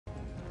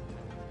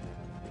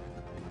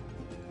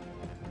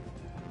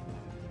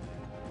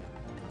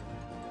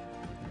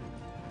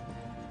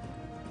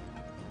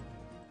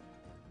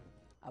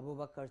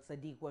Abubakar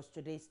Sadiq was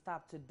today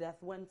stabbed to death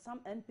when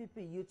some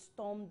NPP youth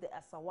stormed the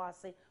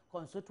Asawasi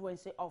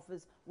constituency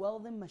office,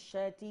 wielding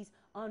machetes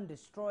and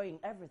destroying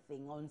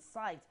everything on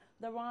sight.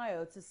 The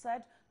riots is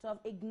said to have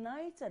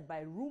ignited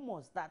by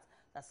rumors that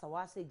the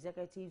Asawasi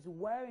executives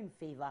were in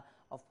favor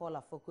of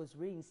Paul Afoko's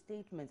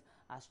reinstatement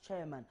as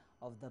chairman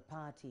of the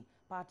party.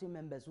 Party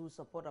members who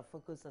support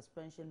Afoko's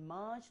suspension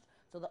marched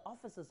to the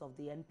offices of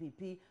the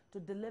NPP to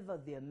deliver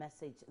their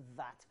message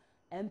that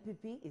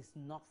NPP is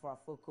not for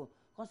Afoko.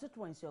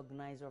 Constituency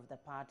organizer of the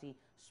party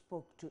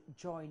spoke to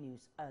Joy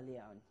News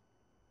earlier on.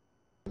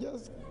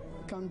 Just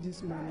come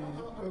this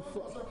morning.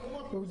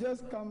 We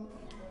just come.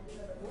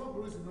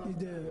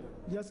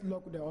 Just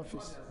lock the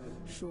office.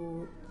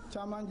 So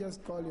chairman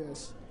just called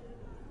us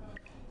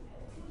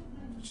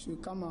to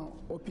come and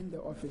open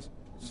the office.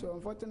 So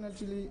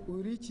unfortunately,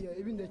 we reach here.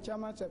 Even the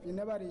chairman said he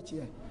never reach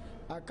here.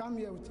 I come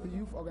here with the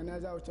youth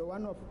organizer, with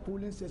one of the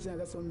polling station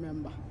election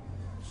member.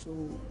 So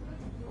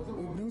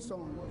we bring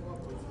some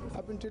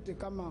happen to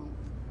come and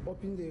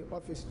open the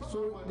office.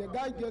 So the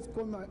guy just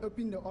come and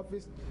open the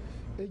office.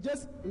 They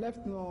just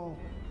left no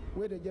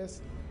where they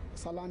just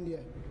salon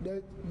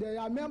there.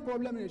 The main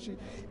problem is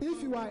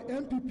if you are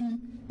MPP,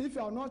 if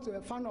you are not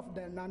a fan of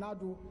the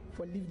Nanado,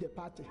 for leave the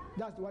party.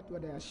 That's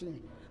what they are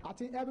saying. I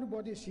think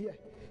everybody is here.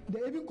 They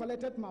even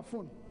collected my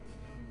phone.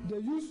 They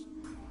use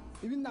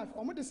even now.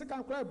 I'm the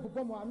second cry.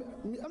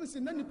 I'm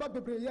saying none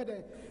of here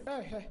there.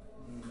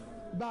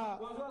 But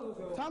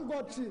thank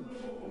God,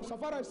 so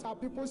far as our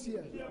people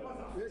here,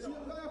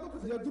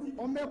 they do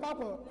on my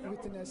papa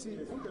witness,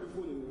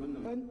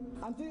 and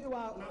until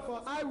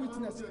for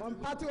eyewitness on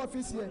party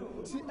office here,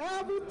 see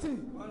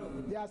everything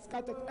they are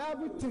scattered,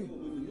 everything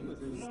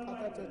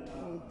scattered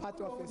on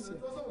party office here.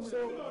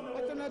 So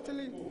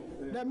ultimately,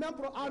 the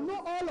member, I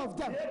know all of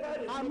them.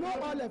 I know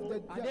all of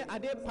them. Are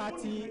they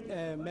party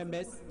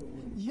members?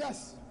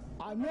 Yes,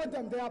 I know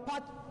them. They are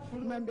party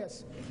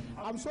members.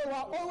 I'm sure we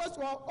are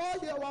all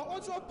here. We are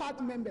also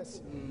part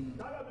members.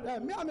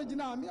 Me, I'm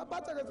a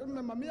part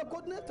member. Me, a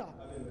coordinator.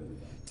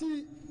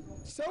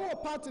 So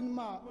part in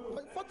ma.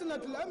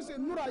 Fortunately, I'm saying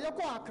Nura, you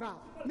go Accra.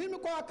 Me go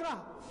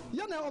Accra.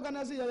 You na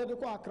organize you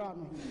go Accra.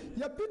 No.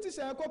 You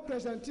petition you go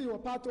present your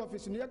party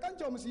office. You can't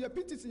tell me you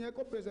petition you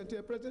go present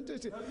your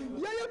presentation.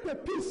 You pe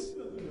peace.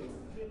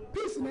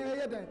 Peace na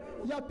you there.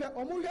 You pe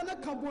omo you na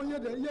kambo you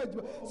there.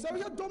 So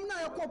you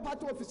domina you go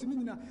party office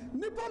ni na.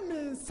 Nipa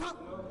mensa.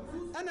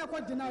 Ana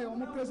kwa deny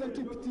omo present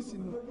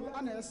petition no.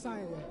 Ana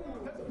sign.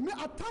 Me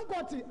I thank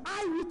God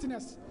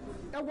eyewitness.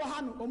 E wo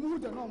ha no omo hu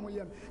de no omo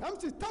yem. Am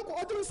ti thank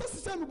God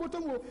system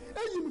bottom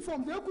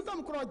uniform they could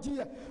them cross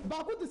here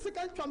but the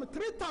second time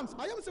 3 times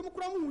I am some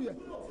cram here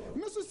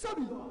Mr.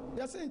 Sabi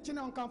they say in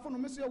China on Camphor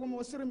Mr.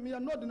 Womo me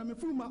and not in a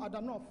Mifuma at the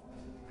north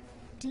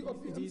T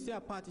of it is a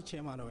party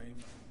chairman or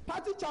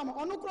party chairman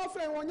on no crop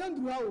friend one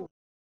Yandru.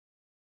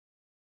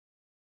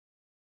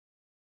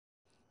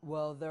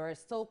 Well, there are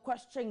still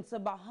questions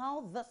about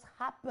how this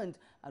happened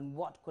and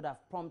what could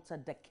have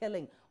prompted the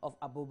killing of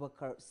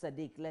Abubakar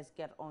Sadiq. Let's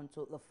get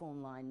onto the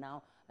phone line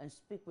now and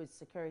speak with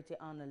security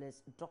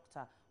analyst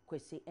Dr.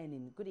 Kwesi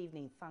Enin. Good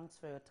evening. Thanks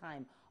for your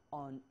time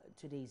on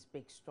today's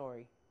big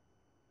story.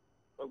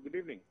 Oh, good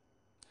evening.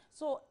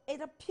 So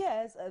it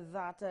appears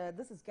that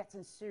this is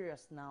getting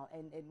serious now,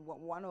 and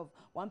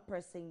one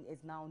person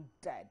is now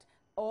dead.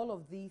 All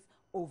of these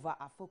over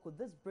Afoko.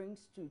 This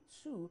brings to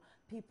 2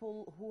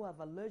 people who have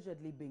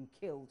allegedly been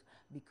killed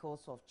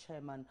because of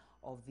chairman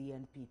of the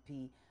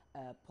NPP,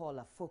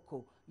 Paul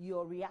Afoko.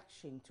 Your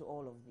reaction to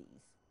all of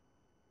these?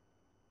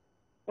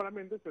 Well, I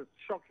mean, this is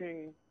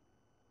shocking.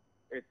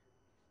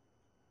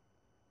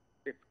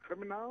 It's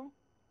criminal,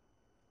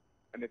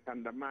 and it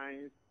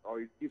undermines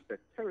or it gives a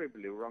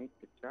terribly wrong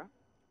picture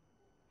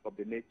of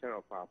the nature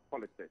of our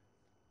politics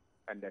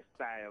and the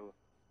style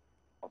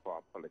of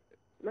our politics.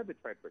 Let me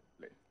try to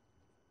explain.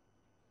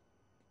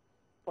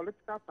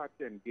 Political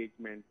party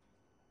engagement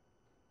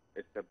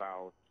is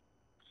about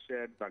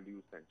shared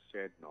values and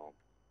shared norms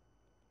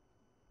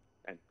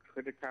and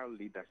critical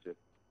leadership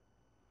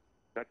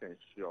that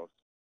ensures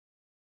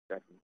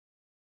that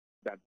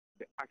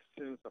the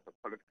actions of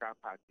a political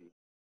party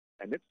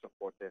and its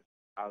supporters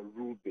are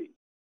rule-based.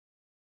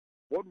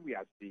 What we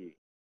are seeing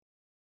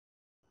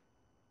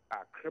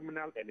are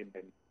criminal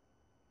elements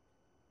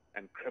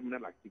and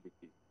criminal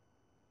activities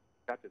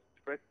that is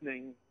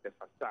threatening the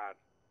facade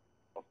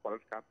of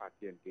political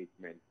party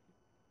engagement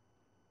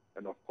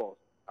and, of course,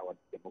 our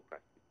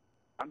democracy.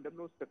 Under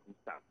no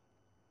circumstance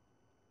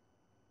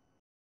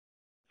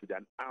should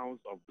an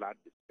ounce of blood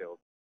be spilled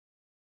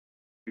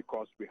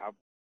because we have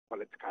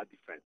political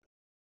differences.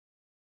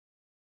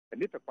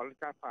 And if a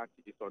political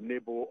party is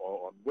unable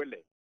or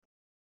unwilling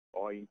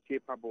or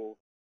incapable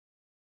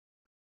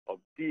of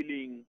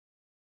dealing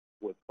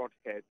with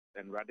hotheads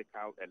and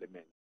radical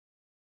elements,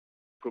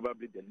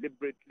 probably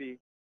deliberately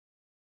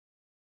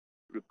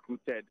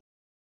recruited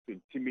to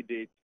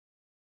intimidate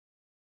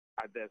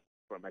others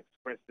from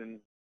expressing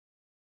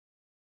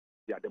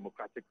their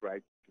democratic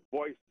right to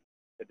voice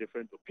a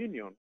different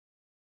opinion,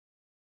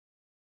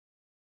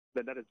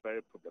 then that is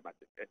very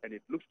problematic. And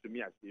it looks to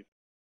me as if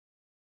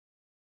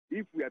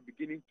if we are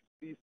beginning to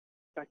see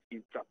such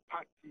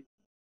intra-party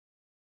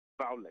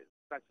violence,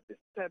 such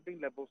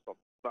disturbing levels of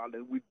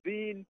violence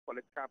within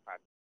political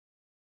parties,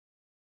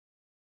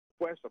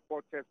 where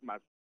supporters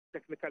must,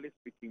 technically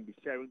speaking, be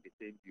sharing the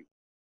same view,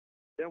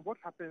 then what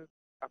happens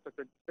after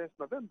 21st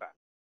November?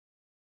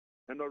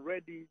 And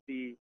already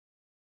the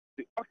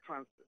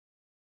utterances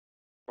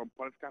from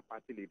political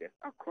party leaders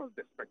across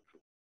the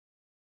spectrum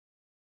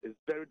is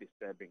very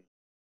disturbing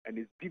and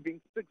is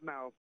giving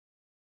signals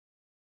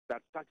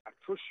that such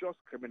atrocious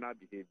criminal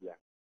behavior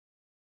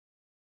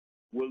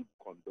will be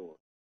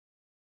condoned.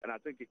 And I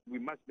think we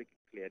must make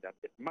it clear that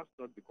it must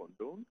not be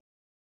condoned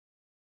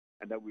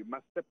and that we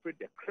must separate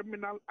the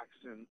criminal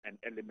action and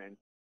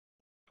elements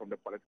from the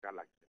political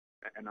action.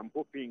 And I'm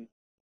hoping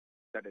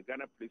that the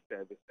Ghana Police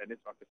Service and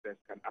its officers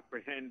can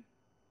apprehend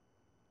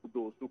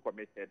those who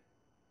committed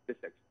this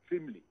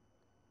extremely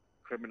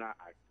criminal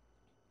act,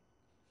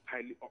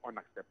 highly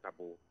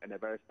unacceptable, and a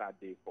very sad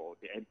day for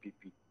the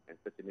NPP and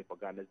certainly for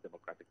Ghana's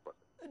democratic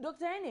process.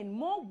 Dr. Enin,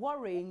 more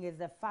worrying is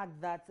the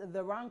fact that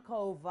the rancor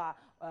over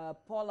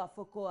Paul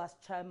Afoko as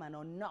chairman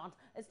or not,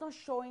 it's not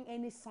showing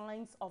any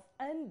signs of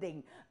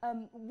ending.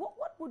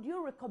 What would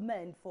you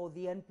recommend for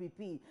the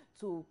NPP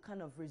to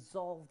kind of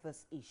resolve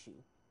this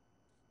issue?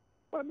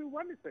 Well, I mean,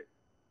 one is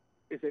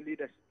a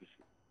leadership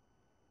issue.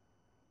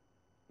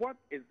 What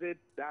is it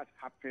that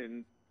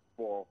happened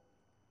for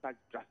such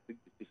drastic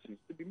decisions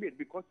to be made?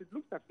 Because it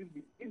looks as if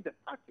in the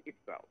party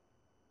itself,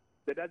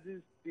 there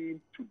doesn't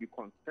seem to be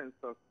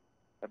consensus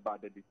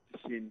about the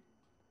decision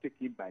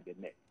taken by the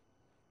NEC.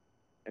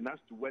 And as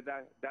to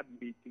whether that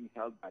meeting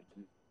held by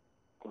the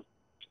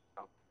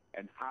Constitution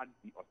and had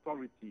the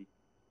authority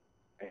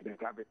and the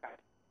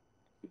gravitas.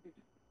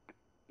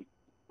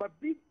 But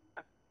the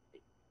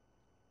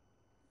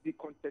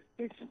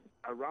contestations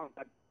around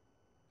that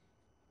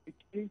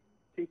became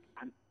take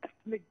an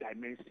ethnic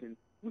dimension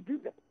within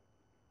the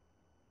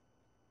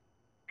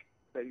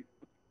very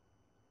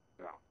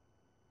around.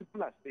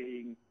 People are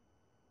saying,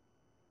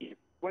 if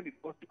when it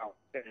goes to our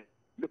parents,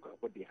 look at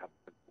what they have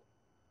done for.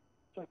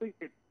 So I think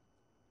it's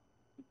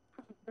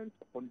incumbent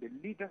upon the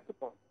leadership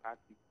of the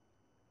party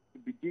to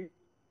begin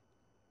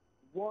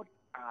what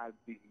are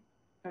the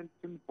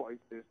dissenting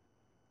voices.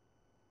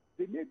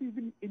 They may be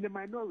even in the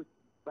minority,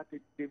 but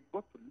they've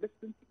got to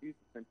listen to these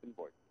dissenting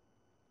voices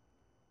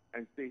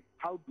and say,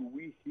 how do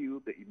we heal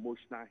the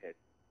emotional hurt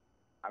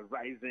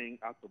arising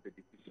out of the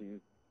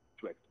decisions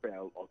to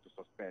expel or to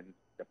suspend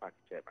the party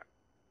chairman?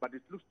 But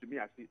it looks to me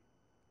as if,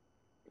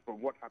 from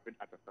what happened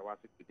at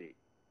Asawasi today,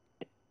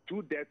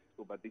 2 deaths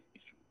over this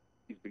issue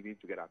is beginning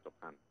to get out of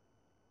hand.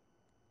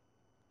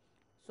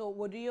 So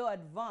would you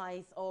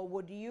advise or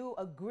would you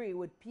agree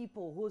with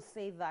people who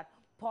say that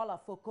Paul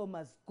Afoko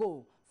must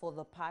go for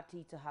the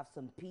party to have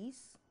some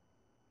peace?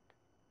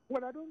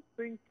 Well, I don't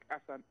think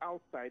as an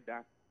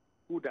outsider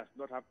who does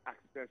not have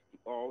access to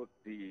all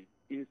the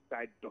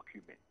inside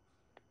documents,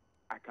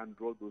 I can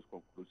draw those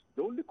conclusions.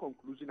 The only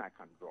conclusion I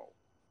can draw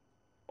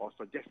or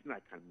suggestion I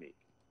can make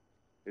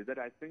is that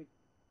I think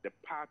the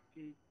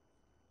party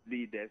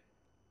leaders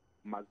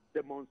must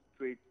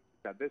demonstrate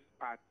that this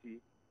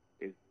party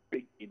is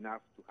big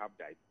enough to have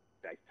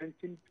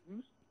dissenting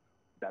views,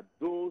 that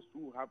those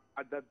who have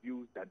other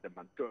views than the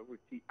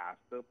majority are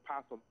still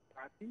part of the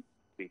party,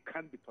 they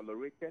can't be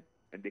tolerated,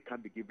 and they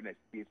can't be given a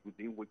space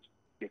within which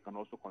they can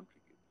also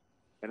contribute.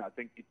 And I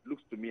think it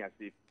looks to me as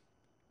if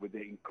with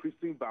the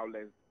increasing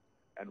violence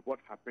and what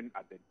happened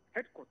at the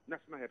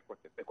national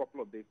headquarters a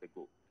couple of days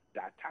ago, the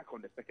attack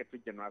on the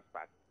Secretary General's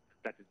party,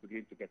 that is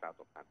beginning to get out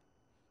of hand.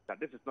 That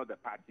this is not the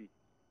party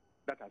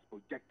that has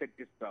projected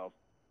itself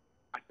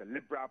as a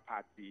liberal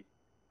party,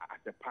 as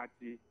a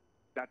party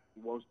that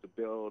wants to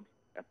build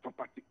a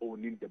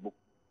property-owning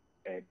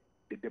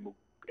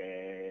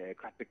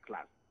democratic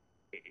class.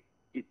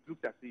 It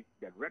looks as if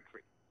the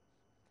rhetoric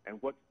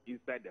and what's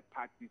inside the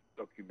party's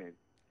document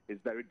is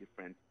very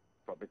different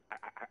from its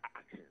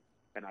actions.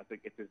 And I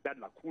think it is that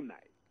lacuna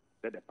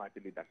that the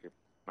party leadership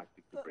must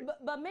seek to bring.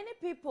 But many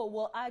people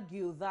will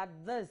argue that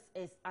this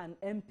is an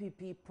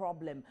NPP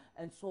problem,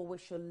 and so we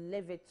should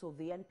leave it to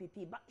the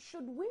NPP. But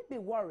should we be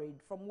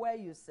worried from where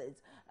you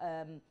sit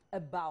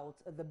about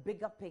the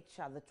bigger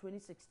picture, the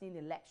 2016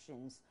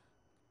 elections?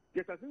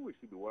 Yes, I think we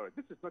should be worried.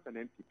 This is not an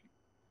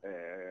NPP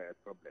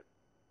problem.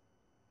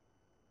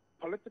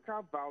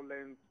 Political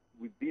violence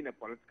within a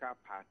political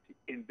party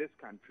in this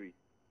country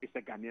is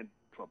a Ghanaian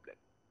problem.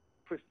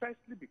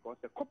 Precisely because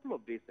a couple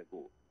of days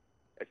ago,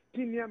 a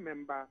senior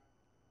member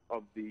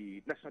of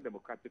the National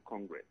Democratic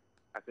Congress,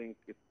 I think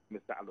it's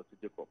Mr. Alotu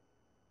Jacob,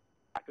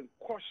 I think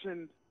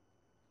cautioned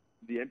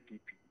the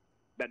NPP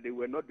that they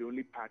were not the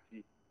only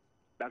party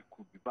that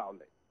could be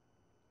violent.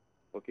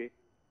 Okay?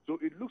 So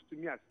it looks to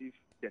me as if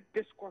the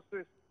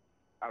discourses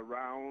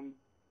around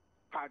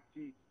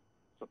party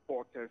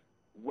supporters'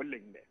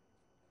 willingness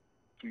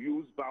to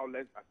use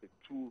violence as a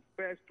tool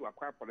first to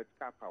acquire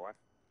political power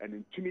and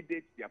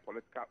intimidate their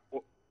political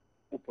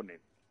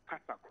opponents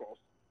cuts across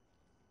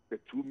the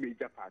two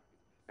major parties.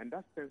 And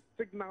that sends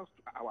signals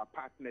to our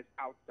partners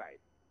outside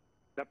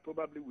that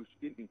probably we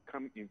shouldn't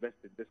come invest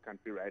in this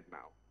country right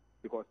now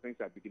because things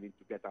are beginning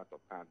to get out of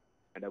hand,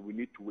 and that we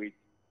need to wait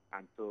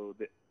until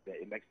the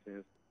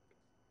elections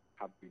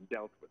have been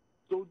dealt with.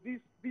 So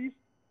these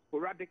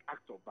sporadic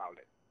acts of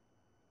violence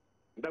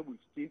that we've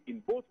seen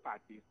in both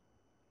parties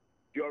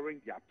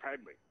during their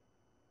primaries,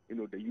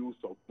 the use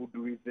of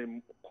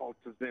voodooism,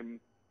 occultism,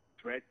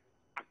 threats,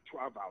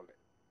 actual violence,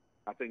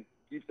 I think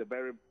gives a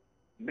very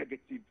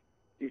negative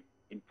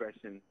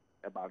impression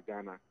about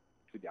Ghana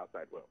to the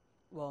outside world.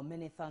 Well,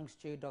 many thanks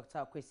to you,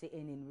 Dr. Kwesi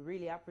Enin. We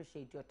really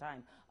appreciate your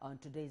time on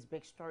today's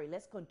big story.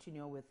 Let's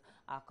continue with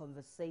our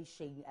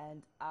conversation.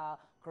 And our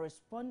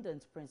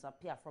correspondent, Prince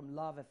Apia from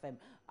Love FM,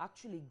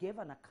 actually gave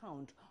an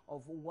account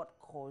of what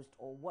caused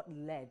or what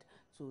led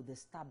to the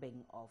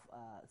stabbing of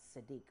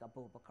Sadiq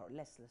Abubakar.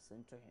 Let's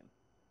listen to him.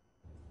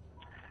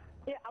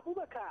 Yeah,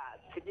 Abubakar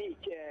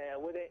Sadiq,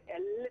 with a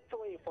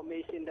little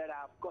information that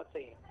I've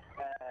gotten,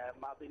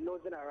 I've been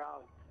nosing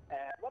around.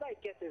 What I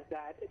get is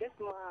that this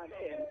man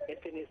is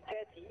in his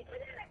 30s.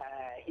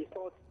 He's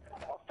not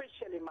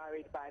officially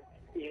married, but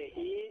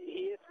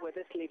he is with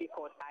this lady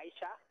called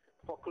Aisha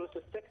for close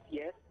to 6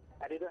 years.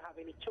 They don't have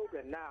any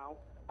children now.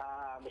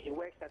 He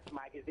works at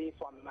magazine,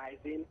 Swami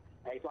magazine.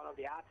 He's one of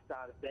the art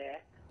stars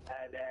there.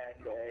 And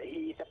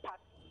he's a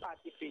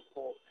party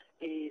faithful.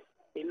 He's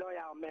a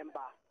loyal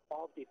member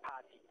of the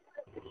party.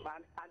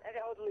 An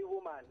elderly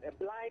woman, a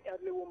blind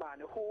elderly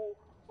woman who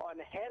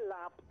on her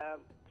lap,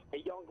 a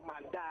young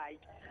man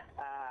died,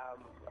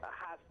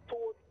 has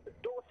told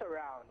those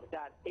around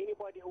that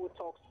anybody who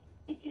talks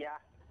here,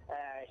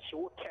 she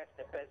will curse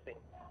the person.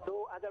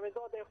 So as a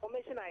result, the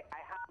information I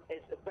have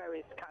is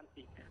very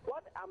scanty.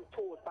 What I'm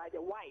told by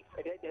the wife,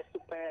 the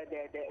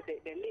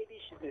lady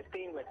she's been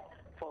staying with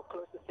for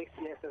close to 6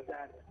 years, is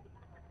that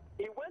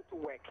he went to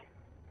work,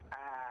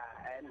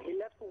 and he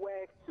left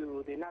work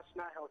to the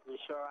National Health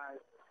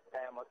Insurance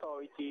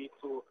Authority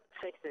to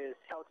fix his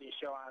health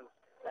insurance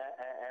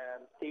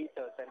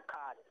status and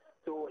card.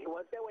 So he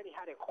was there when he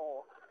had a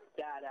call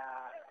that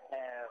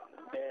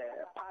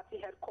the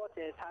party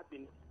headquarters had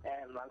been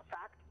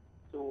ransacked.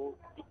 So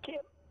he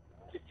came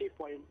to see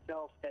for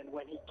himself, and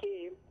when he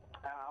came,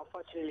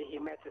 unfortunately he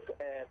met his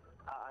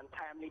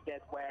untimely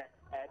death where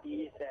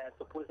these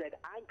supposed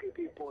angry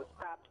people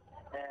stabbed,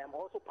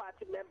 also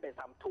party members,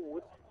 I'm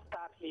told,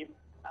 stabbed him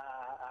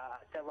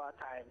several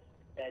times,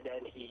 and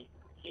then he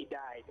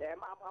died.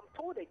 I'm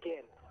told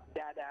again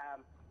that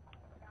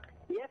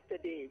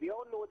yesterday, we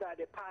all know that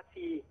the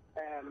party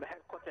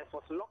headquarters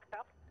was locked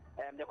up.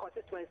 The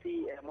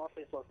constituency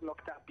office was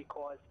locked up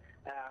because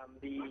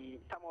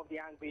some of the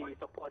angry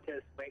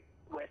supporters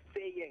were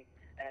saying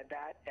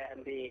that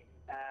the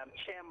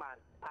chairman,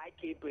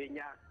 I.K.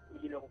 Brenya,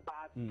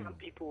 brought some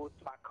people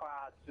to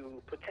Accra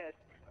to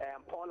protest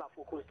Paul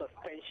Afoko's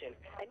suspension.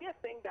 And they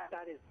think that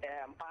is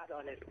bad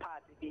on his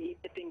part. They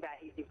think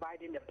that he's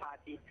dividing the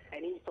party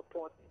and he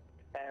supports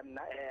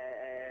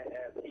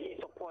he's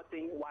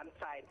supporting one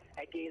side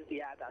against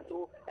the other.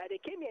 So they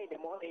came here in the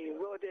morning,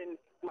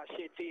 wielding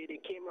machete, they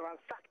came around,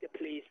 sacked the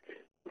place.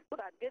 So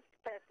that this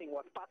person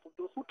was part of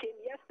those who came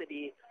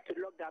yesterday to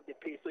lock down the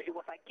place. So he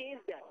was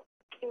against the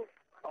king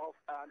of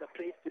the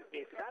place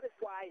today. So that is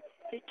why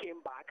he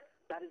came back.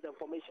 That is the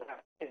information.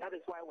 And that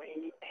is why when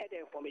he had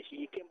the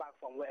information, he came back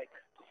from work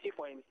to see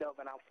for himself.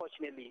 And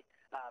unfortunately,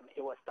 he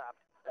was stabbed.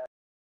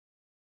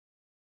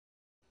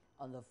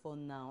 On the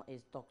phone now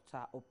is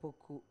Dr.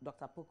 Opoku.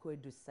 Dr. Opoku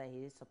Edusei,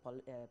 he is a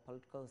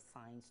political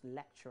science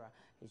lecturer.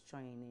 He's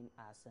joining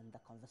us in the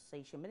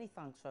conversation. Many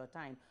thanks for your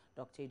time,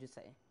 Dr.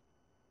 Edusei.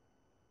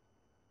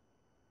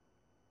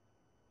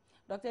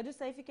 Dr.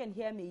 Edusei, if you can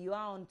hear me, you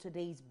are on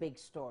today's big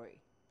story.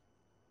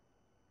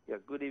 Yes,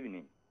 good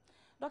evening.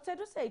 Dr.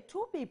 Edusei,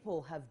 2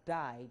 people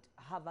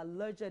have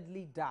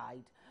allegedly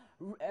died.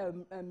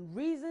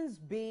 Reasons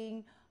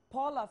being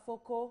Paul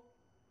Afoko.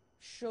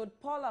 Should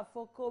Paul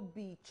Afoko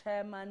be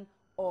chairman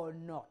or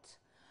not?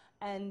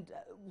 And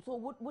so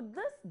would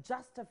this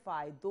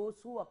justify those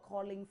who are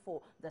calling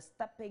for the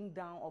stepping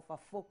down of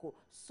Afoko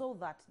so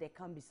that there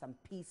can be some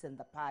peace in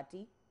the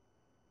party?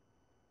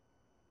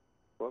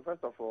 Well,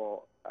 first of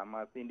all, I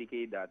must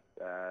indicate that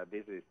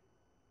this is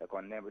a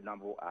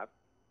condemnable act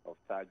of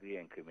thuggery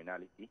and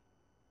criminality.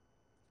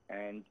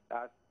 And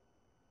as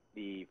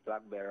the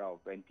flag bearer of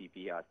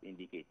NPP has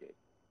indicated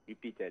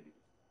repeatedly,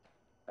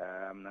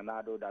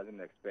 Nanado doesn't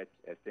expect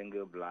a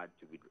single blood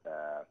to be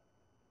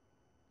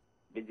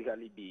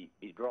basically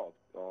be dropped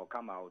or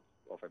come out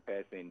of a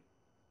person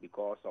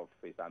because of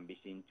his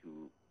ambition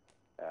to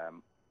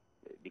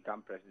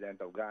become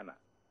president of Ghana.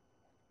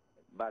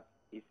 But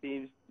it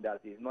seems that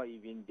it's not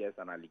even just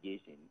an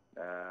allegation.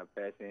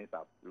 Persons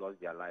have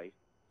lost their lives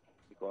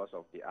because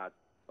of the act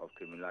of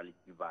criminality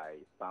by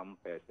some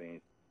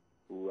persons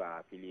who are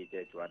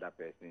affiliated to other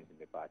persons in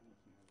the party.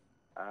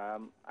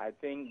 I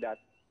think that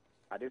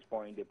at this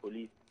point, the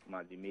police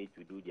must be made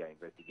to do their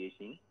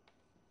investigation,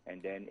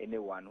 and then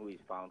anyone who is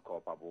found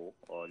culpable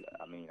or,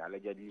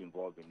 allegedly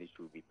involved in this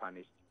should be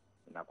punished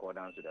in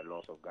accordance with the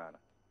laws of Ghana.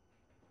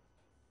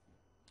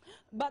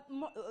 But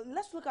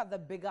let's look at the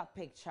bigger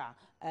picture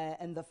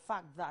and the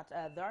fact that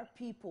there are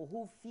people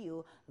who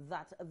feel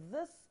that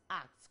this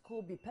act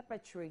could be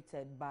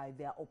perpetrated by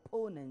their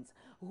opponents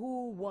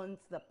who want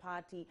the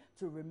party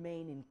to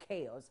remain in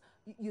chaos.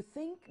 You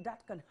think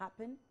that can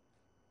happen?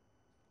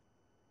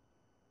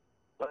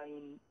 Well,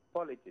 in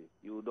politics,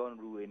 you don't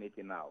rule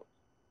anything out.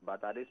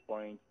 But at this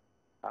point,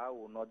 I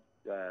will not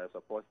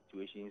support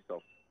situations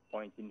of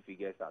pointing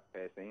fingers at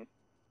persons.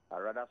 I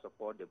rather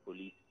support the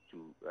police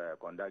to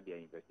conduct their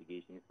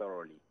investigation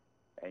thoroughly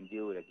and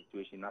deal with the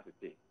situation as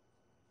it is.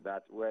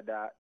 That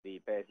whether the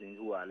persons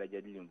who are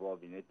allegedly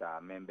involved in it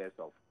are members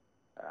of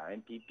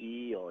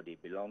NPP or they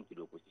belong to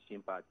the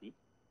opposition party,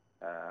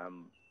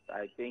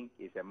 I think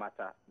it's a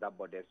matter that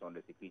borders on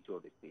the security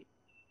of the state,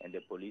 and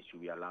the police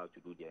should be allowed to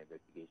do their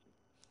investigation.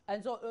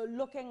 And so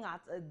looking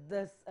at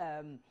this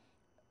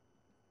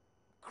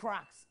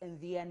cracks in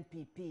the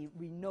NPP,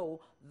 we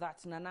know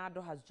that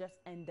Nanado has just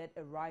ended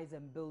a rise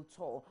and build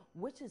tour,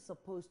 which is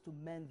supposed to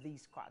mend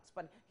these cracks.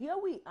 But here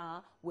we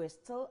are, we're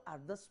still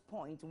at this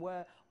point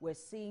where we're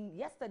seeing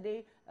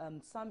yesterday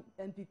some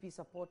NPP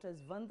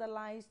supporters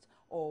vandalized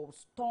or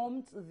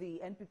stormed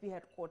the NPP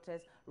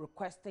headquarters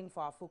requesting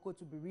for Afoko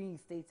to be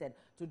reinstated.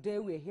 Today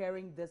we're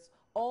hearing this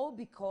all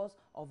because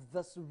of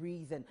this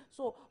reason.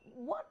 So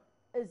what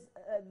is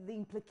the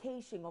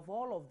implication of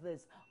all of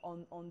this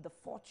on the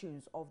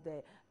fortunes of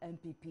the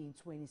NPP in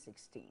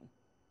 2016?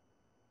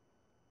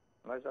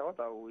 Well, what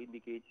I will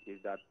indicate is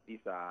that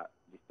these are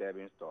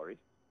disturbing stories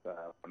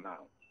for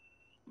now,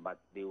 but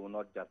they will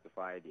not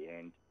justify the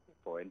end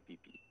for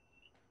NPP,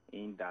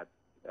 in that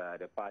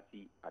the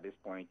party at this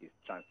point is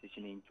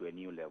transitioning to a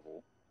new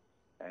level.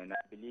 And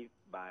I believe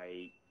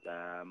by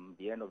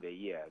the end of the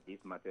year, this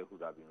matter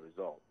would have been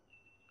resolved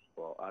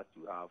for us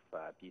to have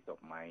peace of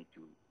mind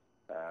to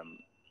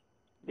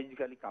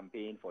basically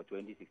campaign for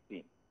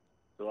 2016.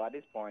 So at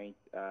this point,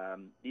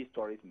 these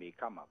stories may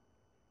come up.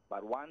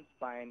 But one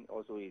sign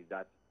also is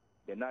that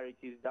the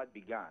narratives that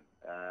began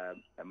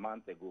a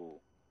month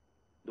ago,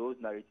 those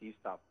narratives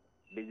have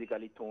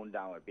basically toned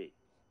down a bit.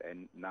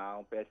 And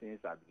now persons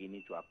are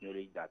beginning to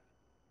acknowledge that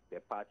the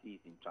party is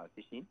in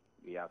transition.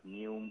 We have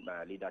new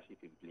leadership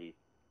in place.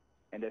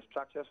 And the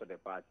structures of the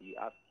party,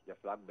 as the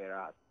flag bearer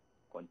has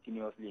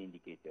continuously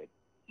indicated,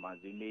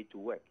 must be made to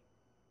work.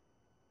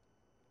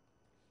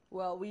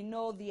 Well, we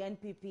know the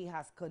NPP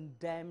has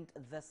condemned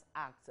this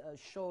act,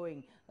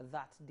 showing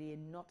that they're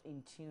not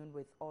in tune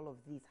with all of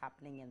these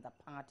happening in the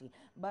party.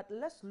 But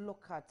let's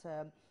look at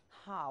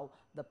how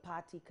the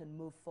party can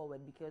move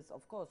forward, because,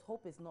 of course,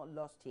 hope is not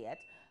lost yet.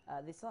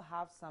 They still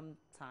have some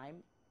time,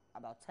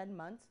 about 10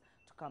 months,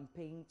 to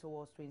campaign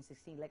towards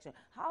 2016 election.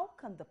 How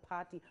can the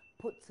party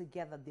put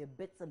together their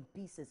bits and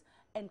pieces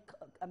and,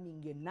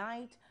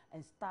 unite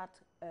and start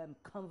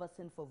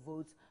canvassing for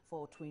votes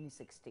for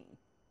 2016?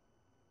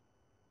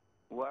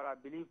 Well, I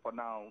believe for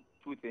now,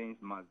 two things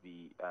must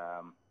be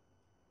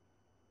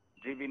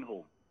driven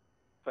home.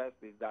 First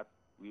is that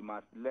we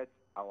must let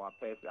our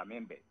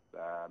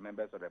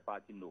members of the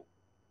party know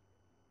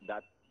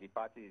that the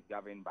party is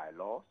governed by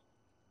laws,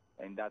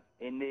 and that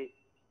any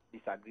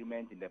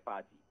disagreement in the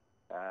party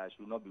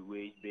should not be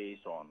waged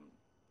based on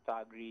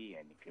thuggery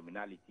and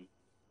criminality,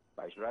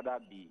 but it should rather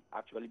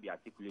actually be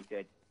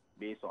articulated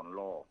based on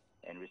law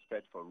and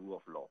respect for rule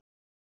of law.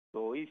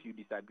 So if you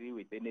disagree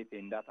with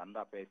anything that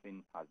another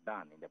person has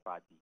done in the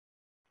party,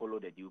 follow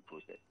the due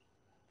process.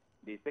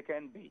 The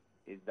second bit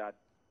is that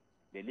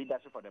the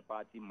leadership of the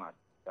party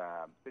must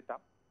sit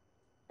up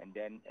and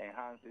then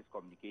enhance its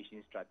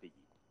communication strategy.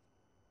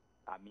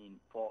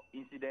 For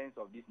incidents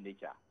of this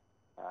nature,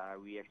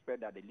 we expect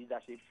that the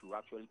leadership should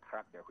actually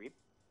crack the whip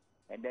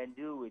and then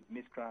deal with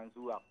miscreants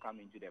who have come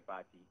into the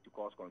party to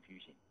cause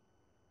confusion.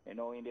 In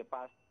the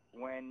past,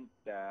 when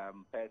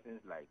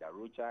persons like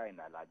Arocha and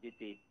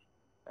Alajete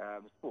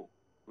spoke,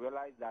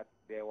 realized that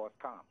there was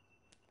calm.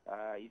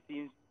 It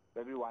seems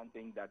everyone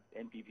thinks that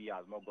NPP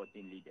has not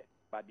gotten leaders,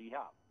 but we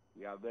have.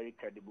 We have very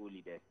credible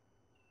leaders,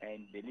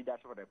 and the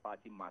leadership of the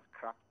party must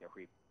crack the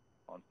whip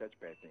on such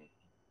persons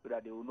so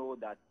that they will know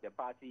that the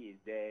party is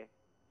there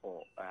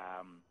for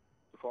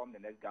to form the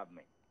next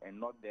government and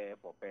not there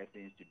for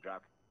persons to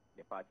drag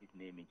the party's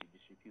name into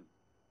disrepute.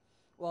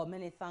 Well,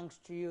 many thanks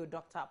to you,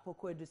 Dr.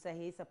 Poko Edusei.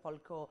 He's a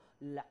political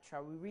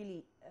lecturer. We're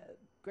really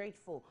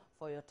grateful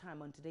for your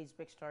time on today's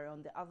big story.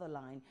 On the other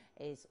line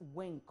is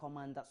Wing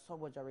Commander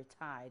Soboja,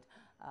 retired,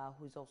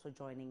 who's also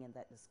joining in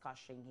that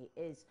discussion.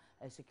 He is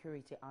a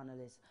security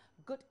analyst.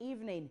 Good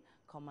evening,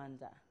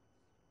 Commander.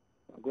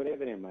 Good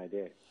evening, my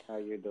dear. How are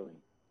you doing?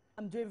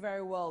 I'm doing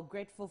very well.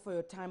 Grateful for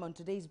your time on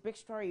today's big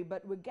story.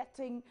 But we're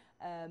getting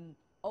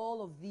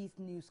all of these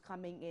news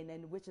coming in,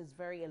 and which is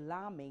very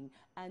alarming.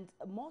 And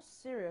more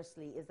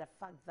seriously is the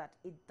fact that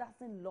it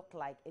doesn't look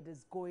like it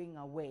is going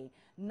away.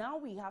 Now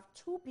we have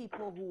 2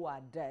 people who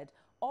are dead.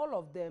 All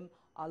of them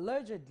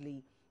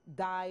allegedly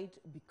died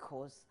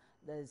because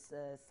there's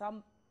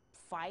some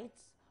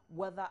fights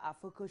whether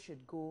Afoko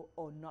should go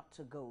or not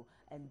to go.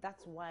 And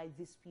that's why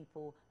these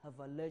people have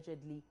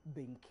allegedly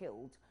been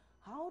killed.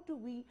 How do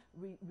we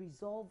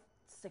resolve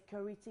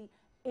security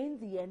in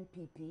the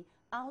NPP,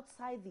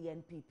 outside the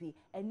NPP,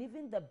 and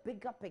even the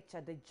bigger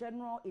picture, the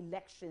general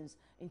elections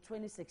in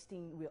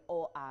 2016 we're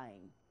all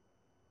eyeing?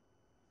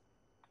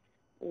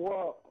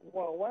 Well,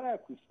 what I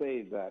could say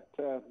is that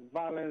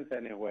violence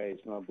anyway is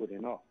not good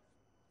enough.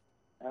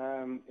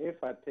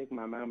 If I take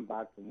my mind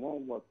back to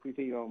one was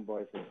pretty young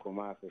boys in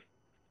Kumasi,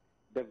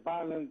 the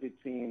violence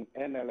between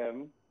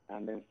NLM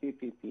and then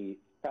CPP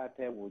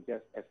started with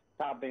just a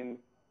stabbing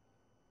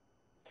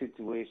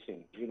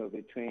situation,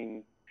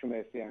 between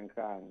Chumesi and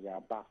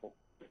Yabafo.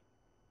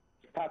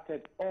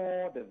 Started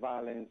all the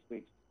violence,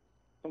 which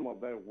some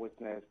of them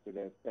witnessed to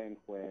the extent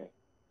where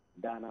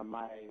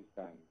dynamite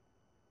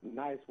and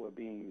knives were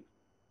being used.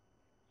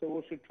 So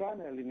we should try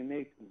and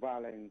eliminate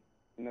violence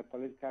in the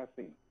political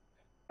scene.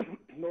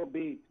 No be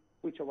it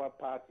whichever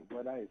party,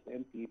 whether it's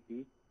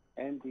NPP,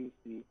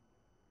 NDC,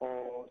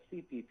 or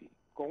CPP.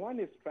 Because when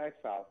it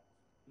strikes out,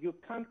 you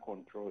can't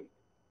control it.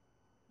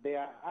 There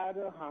are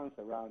other hands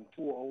around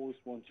who always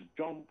want to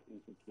jump in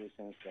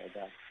situations like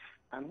that.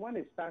 And when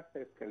it starts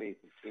escalating,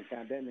 it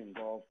can then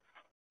involve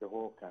the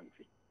whole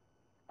country.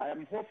 I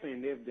am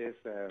hoping if this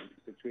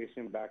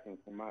situation back in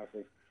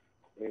Kumasi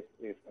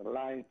is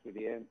aligned to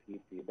the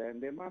NPP, then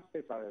they must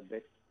sit out a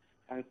bit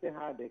and see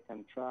how they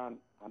can try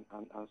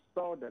and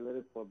solve the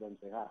little problems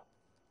they have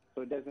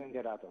so it doesn't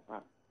get out of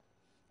hand.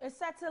 It's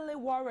certainly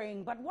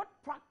worrying, but what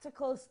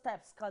practical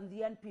steps can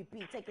the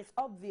NPP take? It's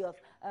obvious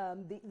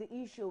the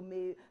issue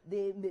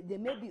they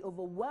may be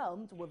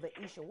overwhelmed with the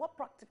issue. What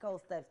practical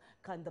steps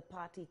can the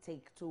party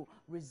take to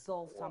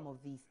resolve some of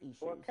these issues?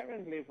 Well,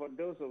 currently, for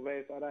those of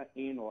us that are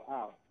in or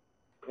out,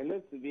 there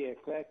needs to be a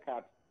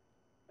clear-cut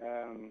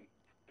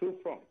two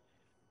fronts,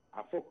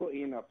 a focal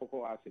in, a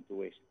focal out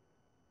situation.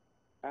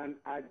 And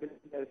I believe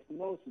there's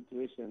no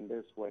situation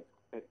this way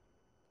that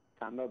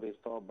cannot be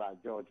solved by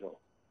Georgia.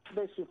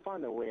 They should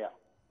find a way out.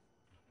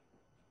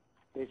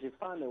 They should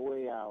find a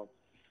way out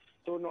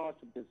so not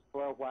to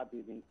destroy what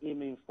they've been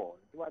aiming for.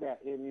 What they're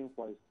aiming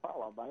for is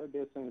power, but if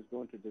this thing is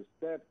going to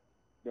disturb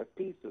the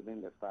peace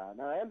within the fire.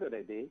 Now, at the end of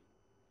the day,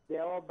 they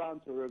are all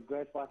bound to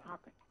regret what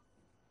happened.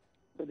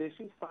 So they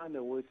should find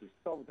a way to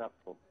solve that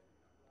problem.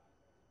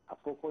 A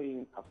focal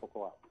in, a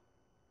focal out.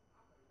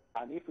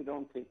 And if we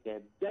don't take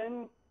care,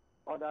 then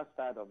other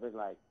side of it,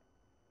 like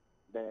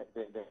the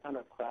kind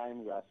of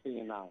crime we are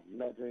seeing now,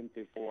 murdering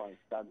people and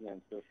stabbing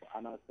and so forth.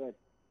 And I said,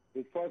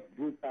 it was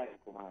brutal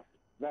in Kumasi,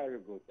 very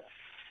brutal.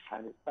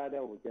 And it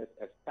started with just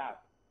a stab,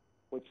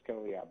 which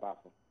carry a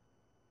baffle.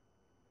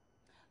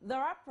 There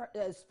are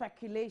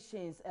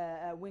speculations,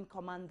 Wing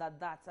Commander,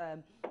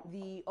 that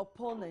the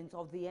opponent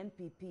of the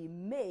NPP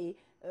may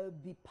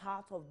be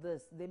part of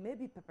this. They may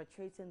be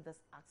perpetrating this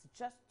act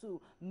just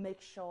to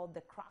make sure the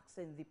cracks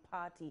in the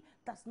party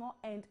does not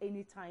end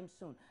anytime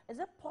soon. Is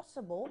it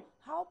possible?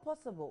 How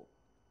possible?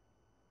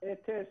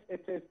 It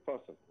is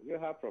possible. You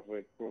have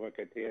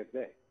provocateurs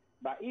there.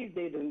 But if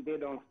they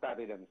don't start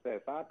it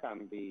themselves, how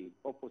can the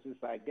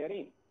opposite side get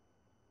in?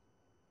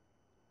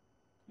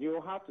 You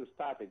have to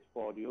start it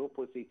for the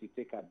opposite to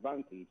take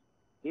advantage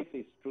if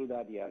it's true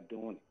that they are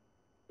doing it.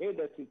 If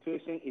the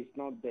situation is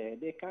not there,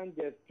 they can't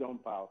just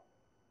jump out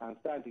and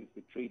start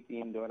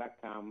infiltrating the other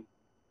camp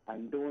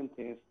and doing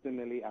things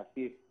similarly as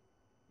if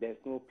there's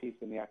no peace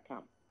in their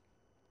camp.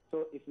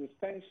 So it's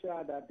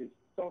essential that they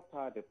sort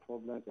out the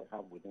problems they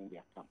have within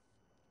their camp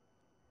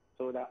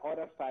so that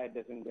other side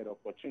doesn't get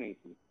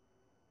opportunity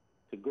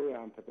to go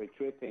and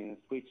perpetrate things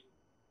which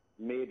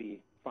may be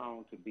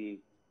found to be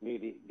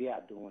maybe they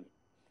are doing it.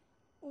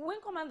 Wing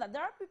Commander,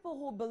 there are people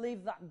who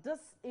believe that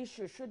this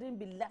issue shouldn't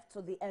be left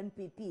to the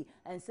NPP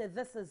and say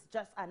this is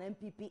just an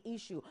NPP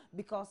issue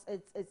because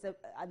it's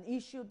an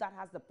issue that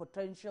has the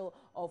potential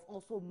of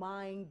also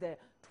marring the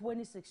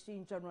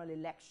 2016 general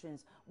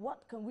elections.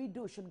 What can we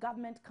do? Should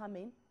government come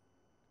in?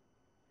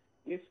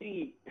 You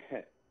see,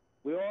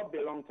 we all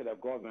belong to the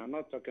government. I'm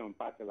not talking on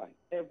party line.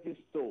 Every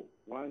soul,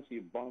 once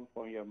you're born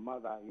from your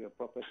mother, your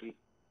property,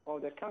 or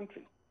the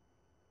country.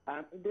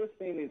 And this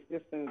thing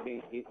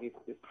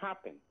is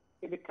happened.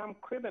 It becomes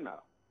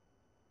criminal.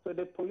 So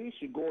the police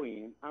should go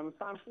in and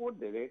find who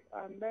did it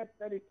and let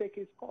it take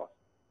its course.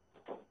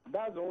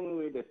 That's the only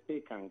way the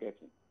state can get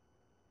in.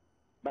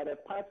 But the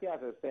party, as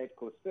I said,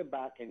 could sit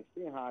back and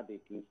see how they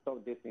can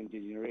stop this in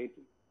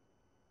degenerating.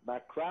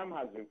 But crime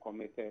has been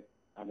committed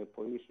and the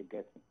police should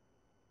get in.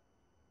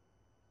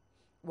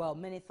 Well,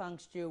 many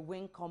thanks to you,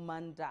 Wing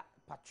Commander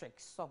Patrick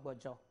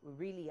Sogbojo. We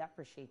really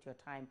appreciate your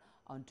time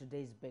on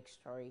today's big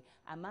story.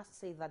 I must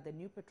say that the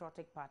New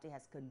Patriotic Party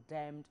has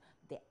condemned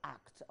the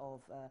act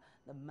of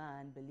the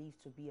man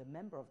believed to be a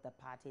member of the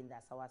party in the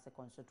Asawasi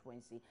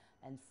constituency.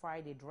 And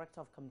Friday,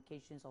 Director of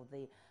Communications of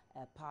the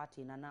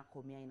party, Nana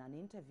Komia, in an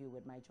interview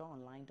with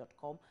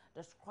myjoyonline.com,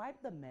 described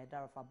the murder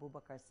of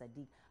Abubakar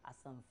Sadiq as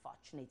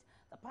unfortunate.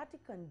 The party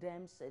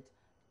condemns it.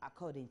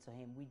 According to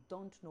him, we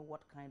don't know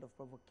what kind of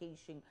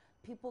provocation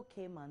people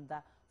came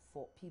under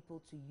for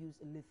people to use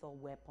lethal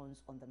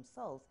weapons on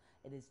themselves.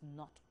 It is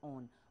not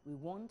on. We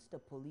want the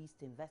police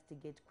to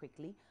investigate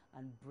quickly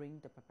and bring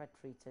the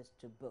perpetrators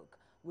to book.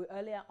 We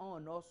earlier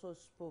on also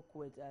spoke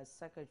with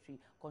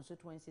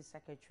Constituency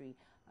Secretary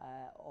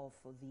of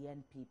the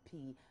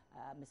NPP,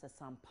 Mr.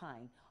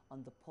 Sampine,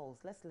 on the polls.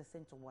 Let's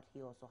listen to what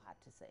he also had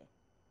to say.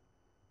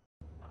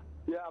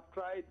 Yeah, I've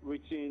tried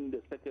reaching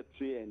the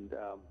secretary and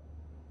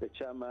the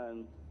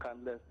chairman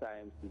countless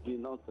times. It's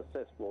been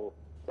unsuccessful.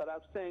 But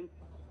I've sent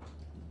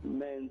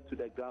men to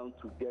the ground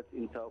to get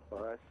intel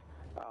for us.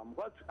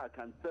 What I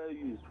can tell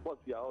you is what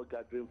we are all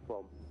gathering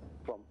from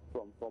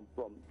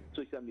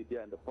social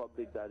media and the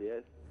public, that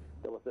yes,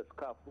 there was a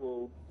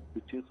scuffle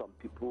between some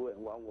people and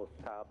one was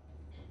stabbed.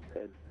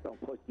 And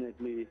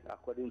unfortunately,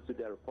 according to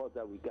the report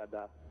that we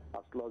gather,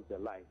 has lost their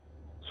life.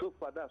 So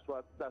far, that's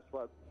what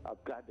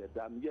I've gathered.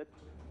 I'm yet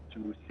to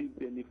receive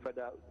any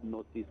further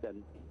notice,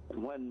 and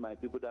when my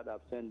people that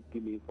I've sent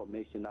give me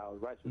information, I'll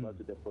write over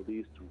to the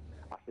police to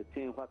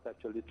ascertain what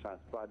actually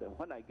transpired. And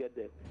when I get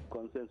the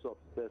consensus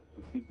officers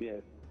to give me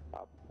a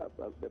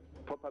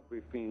proper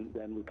briefing,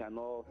 then we can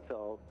all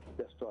tell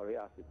the story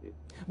as it is.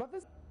 But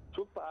this,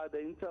 so far, the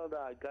intel that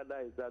I gather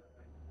is that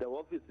the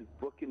office is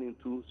broken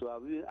into, so I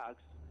will ask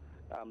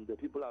the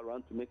people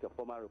around to make a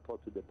formal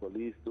report to the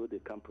police so they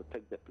can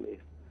protect the place.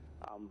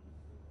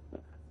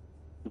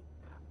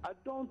 I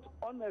don't,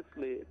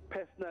 honestly,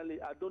 personally,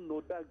 I don't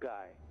know that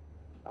guy.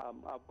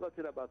 I've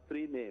gotten about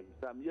 3 names.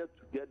 I'm yet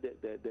to get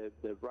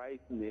the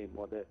right name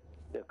or the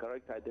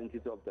correct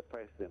identity of the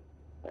person.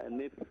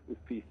 And if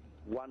he's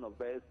one of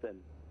us and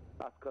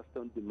as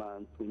custom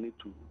demands, we need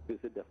to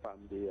visit the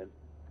family. And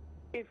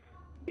if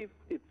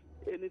it's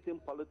anything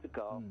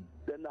political,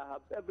 then I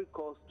have every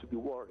cause to be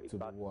worried.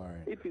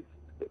 If it's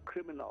a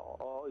criminal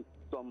or it's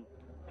some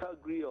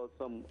thuggery or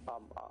some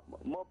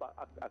mob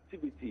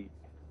activity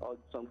or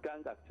some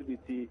gang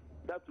activity,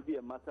 that would be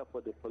a matter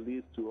for the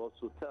police to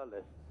also tell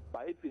us.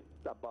 But if it's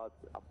about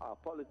our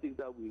politics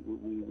that we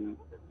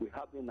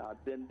have in our,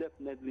 then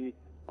definitely,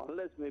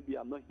 unless maybe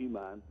I'm not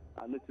human,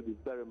 I need to be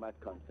very much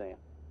concerned.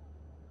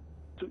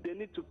 So they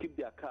need to keep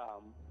their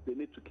calm. They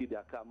need to keep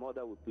their calm.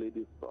 Mother will play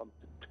this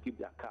to keep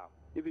their calm.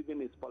 If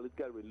even it's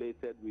political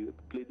related, we're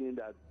pleading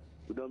that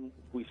we don't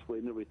wish for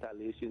any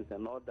retaliations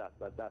and all that,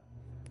 but that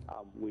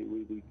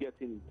we get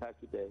in touch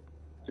with the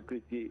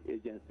security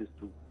agencies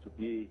to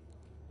be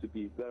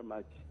very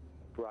much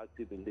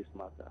proactive in this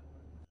matter.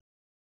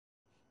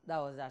 That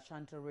was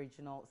Ashanti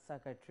Regional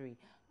Secretary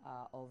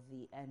of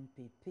the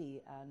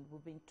NPP, and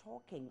we've been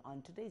talking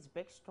on today's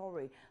big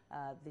story,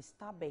 the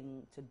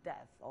stabbing to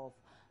death of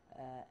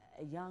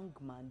a young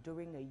man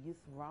during a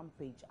youth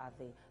rampage at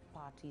the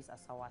party's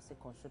Asawasi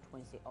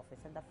constituency office,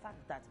 and the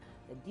fact that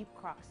the deep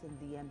cracks in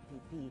the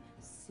NPP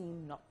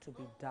seem not to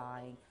be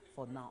dying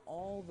for now.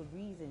 All the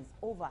reasons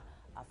over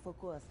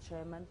Afoko as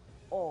chairman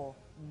or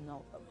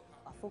no,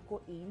 Afoko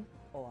in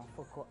or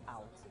Afoko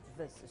out.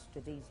 This is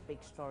today's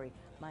big story.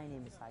 My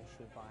name is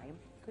Aisha Ibrahim.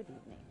 Good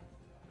evening.